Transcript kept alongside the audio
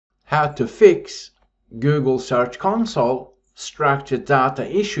how to fix Google Search Console structured data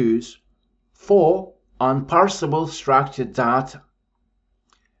issues for unparsable structured data.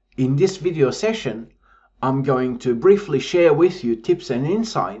 In this video session, I'm going to briefly share with you tips and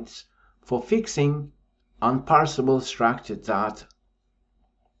insights for fixing unparsable structured data.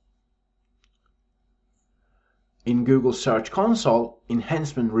 In Google Search Console,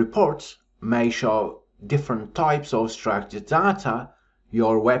 enhancement reports may show different types of structured data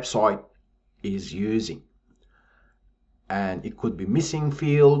your website is using. And it could be missing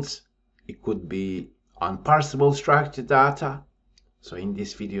fields, it could be unparsable structured data. So in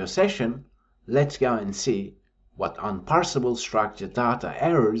this video session, let's go and see what unparsable structured data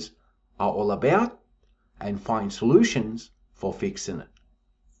errors are all about and find solutions for fixing it.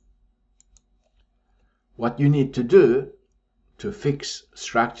 What you need to do to fix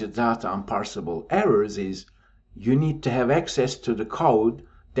structured data unparsable errors is you need to have access to the code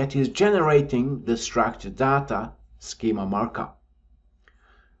that is generating the structured data schema markup.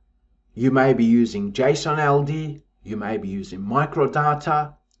 You may be using JSON LD, you may be using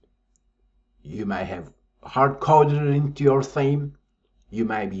microdata, you may have hard-coded it into your theme, you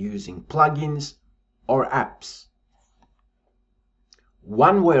may be using plugins or apps.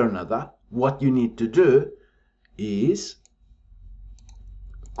 One way or another, what you need to do is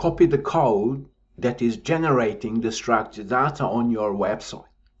copy the code that is generating the structured data on your website.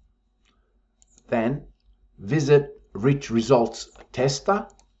 Then visit Rich Results Tester,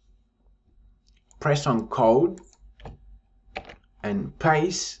 press on code and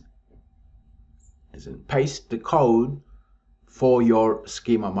paste the code for your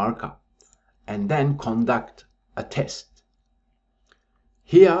schema markup, and then conduct a test.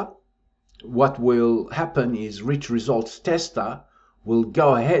 Here what will happen is Rich Results Tester will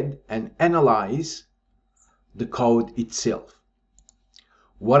go ahead and analyze the code itself.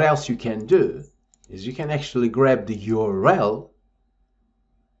 What else you can do is you can actually grab the URL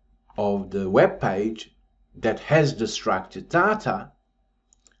of the web page that has the structured data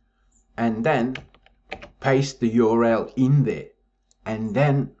and then paste the URL in there and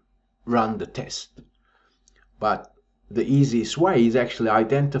then run the test. But the easiest way is actually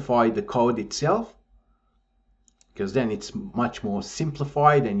identify the code itself, because then it's much more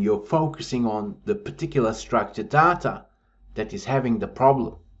simplified and you're focusing on the particular structured data that is having the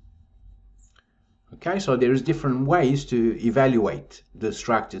problem. Okay, so there's different ways to evaluate the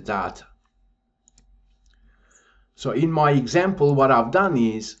structured data. So in my example, what I've done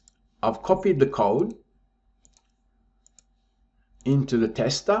is I've copied the code into the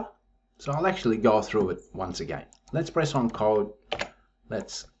tester. So I'll actually go through it once again. Let's press on code.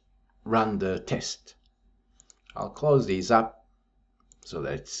 Let's run the test. I'll close these up so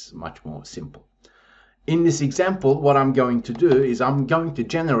that it's much more simple. In this example, what I'm going to do is I'm going to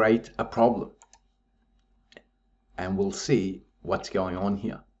generate a problem. And we'll see what's going on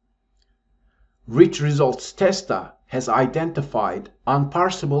here. Rich Results Tester has identified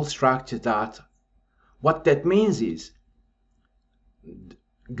unparsable structured data. What that means is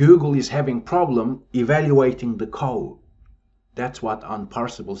Google is having problem evaluating the code. That's what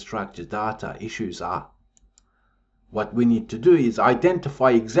unparsable structured data issues are. What we need to do is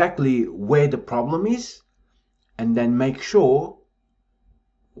identify exactly where the problem is and then make sure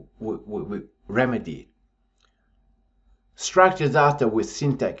we remedy it. Structured data with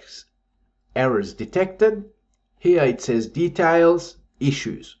syntax errors detected. Here it says details,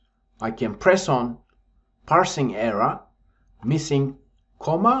 issues. I can press on parsing error, missing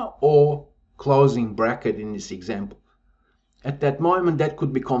comma or closing bracket in this example. At that moment, that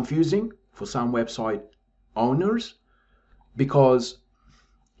could be confusing for some website owners because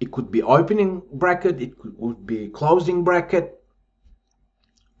it could be opening bracket, it would be closing bracket.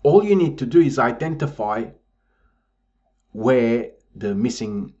 All you need to do is identify where the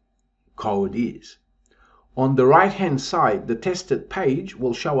missing code is. On the right hand side, the tested page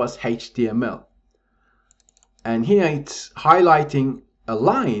will show us HTML. And here it's highlighting a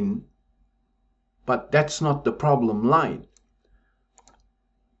line, but that's not the problem line,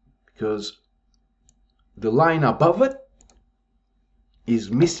 because the line above it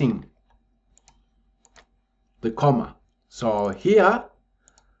is missing the comma. So here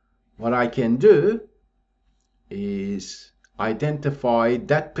what I can do is identify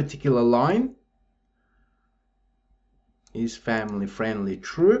that particular line is family friendly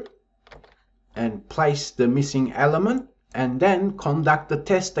true and place the missing element and then conduct the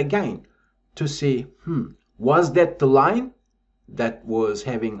test again to see was that the line that was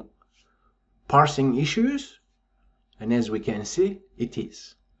having parsing issues, and as we can see it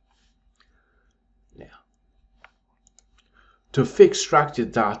is. Now To fix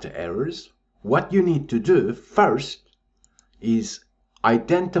structured data errors, what you need to do first is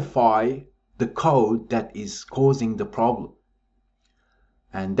identify the code that is causing the problem.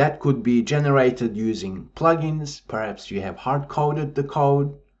 And that could be generated using plugins. Perhaps you have hard-coded the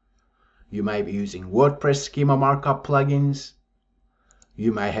code. You may be using WordPress Schema Markup plugins.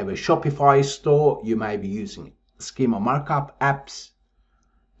 You may have a Shopify store. You may be using Schema Markup apps.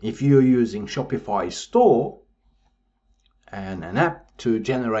 If you're using Shopify store and an app to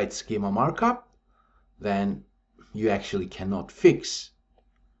generate Schema Markup, then you actually cannot fix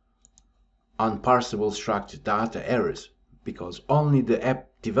unparsable structured data errors, because only the app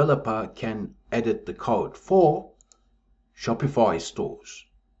developer can edit the code for Shopify stores.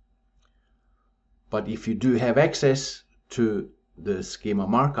 But if you do have access to the Schema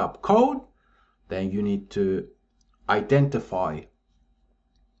Markup code, then you need to identify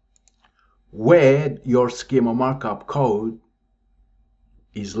where your Schema Markup code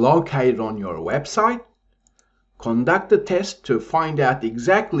is located on your website, conduct a test to find out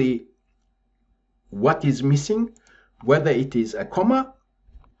exactly what is missing, whether it is a comma.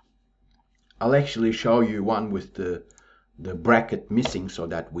 I'll actually show you one with the bracket missing so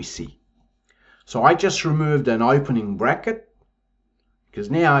that we see. So I just removed an opening bracket because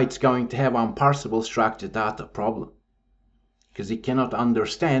now it's going to have unparsable structured data problem because it cannot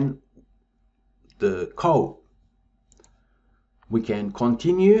understand the code. We can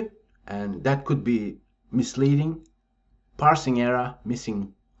continue, and that could be misleading, parsing error,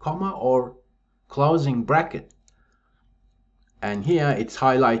 missing comma, or closing bracket. And here it's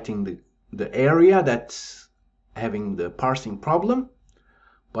highlighting the area that's having the parsing problem.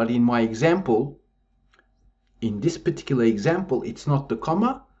 But in my example, in this particular example, it's not the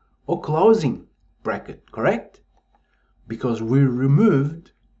comma or closing bracket, correct? Because we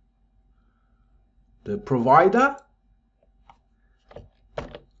removed the provider,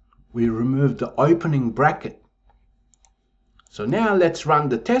 we removed the opening bracket. So now let's run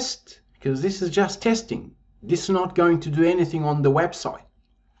the test, because this is just testing. This is not going to do anything on the website.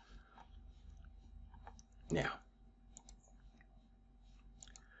 Now,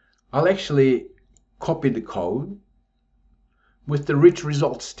 I'll actually copy the code. With the rich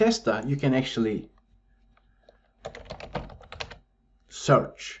results tester, you can actually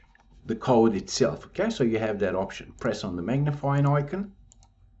search the code itself. Okay, so you have that option. Press on the magnifying icon,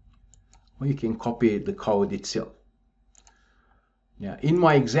 or you can copy the code itself. Now, in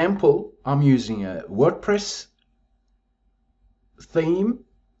my example, I'm using a WordPress theme,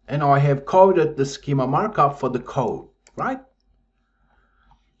 and I have coded the Schema Markup for the code, right?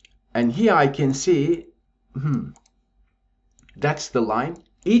 And here I can see, that's the line.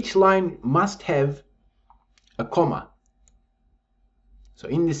 Each line must have a comma. So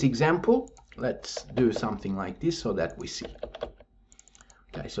in this example, let's do something like this so that we see.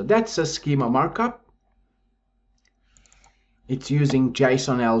 Okay, so that's a Schema Markup. It's using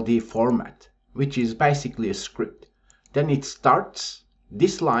JSON-LD format, which is basically a script. Then it starts,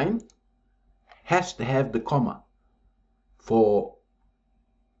 this line has to have the comma for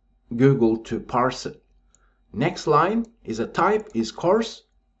Google to parse it. Next line is a type, is course,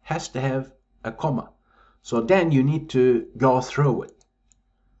 has to have a comma. So then you need to go through it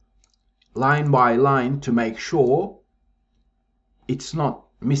line by line to make sure it's not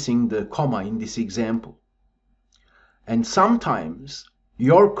missing the comma in this example. And sometimes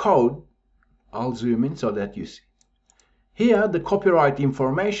your code, I'll zoom in so that you see. Here the copyright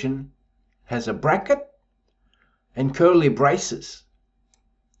information has a bracket and curly braces,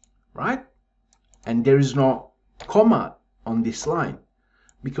 right? And there is no comma on this line,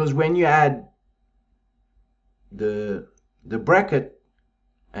 because when you add the bracket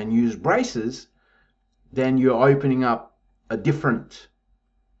and use braces, then you're opening up a different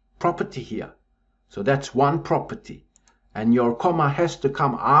property here. So that's one property, and your comma has to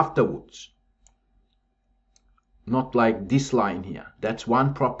come afterwards, not like this line here. That's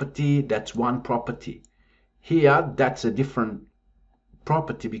one property, that's one property. Here that's a different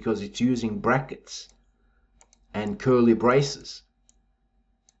property because it's using brackets and curly braces.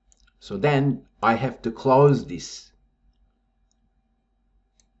 So then I have to close this.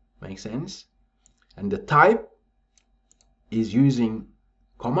 Make sense? And the type is using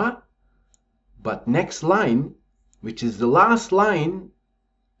comma, but next line, which is the last line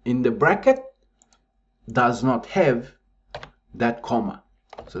in the bracket, does not have that comma.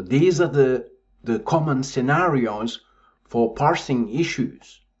 So these are the common scenarios for parsing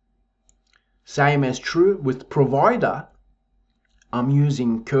issues. Same as true with provider. I'm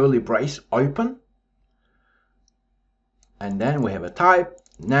using curly brace open, and then we have a type,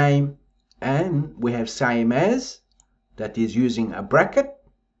 name, and we have same as that is using a bracket,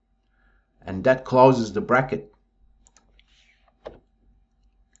 and that closes the bracket,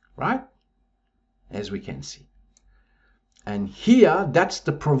 right? As we can see. And here, that's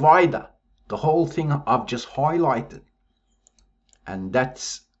the provider, the whole thing I've just highlighted. And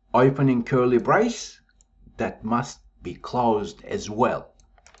that's opening curly brace, that must be closed as well.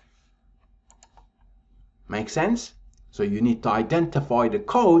 Make sense? So you need to identify the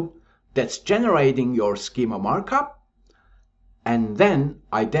code that's generating your schema markup, and then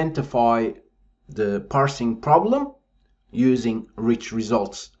identify the parsing problem using rich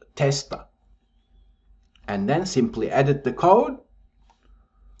results tester. And then simply edit the code.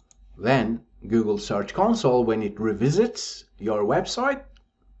 Then Google Search Console, when it revisits your website,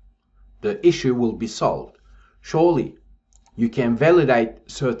 the issue will be solved. Surely you can validate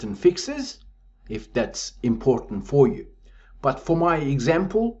certain fixes if that's important for you. But for my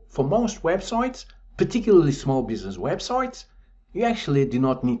example, for most websites, particularly small business websites, you actually do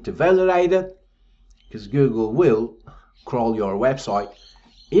not need to validate it, because Google will crawl your website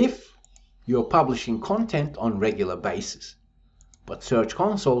if you're publishing content on regular basis. But Search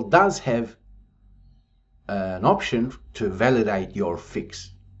Console does have an option to validate your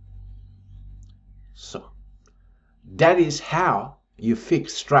fix. So that is how you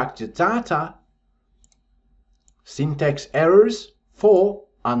fix structured data syntax errors for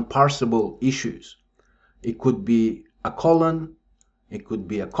unparsable issues. It could be a colon, it could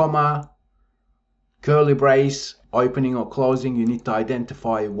be a comma, curly brace, opening or closing. You need to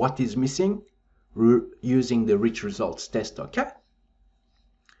identify what is missing using the rich results test, okay?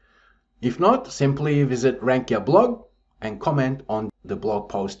 If not, simply visit RankYa blog and comment on the blog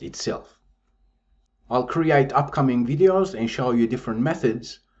post itself. I'll create upcoming videos and show you different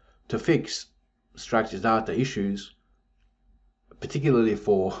methods to fix structured data issues, particularly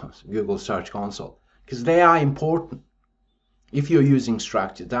for Google Search Console, because they are important. If you're using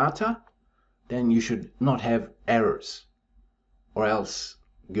structured data, then you should not have errors, or else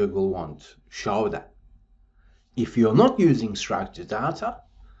Google won't show that. If you're not using structured data,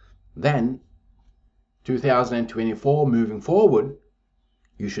 then 2024 moving forward,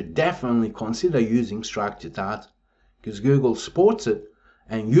 you should definitely consider using structured data, because Google supports it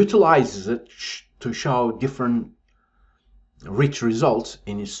and utilizes it to show different rich results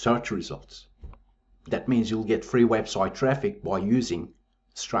in its search results. That means you'll get free website traffic by using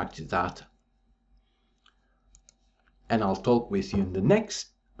structured data. And I'll talk with you in the next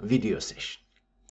video session.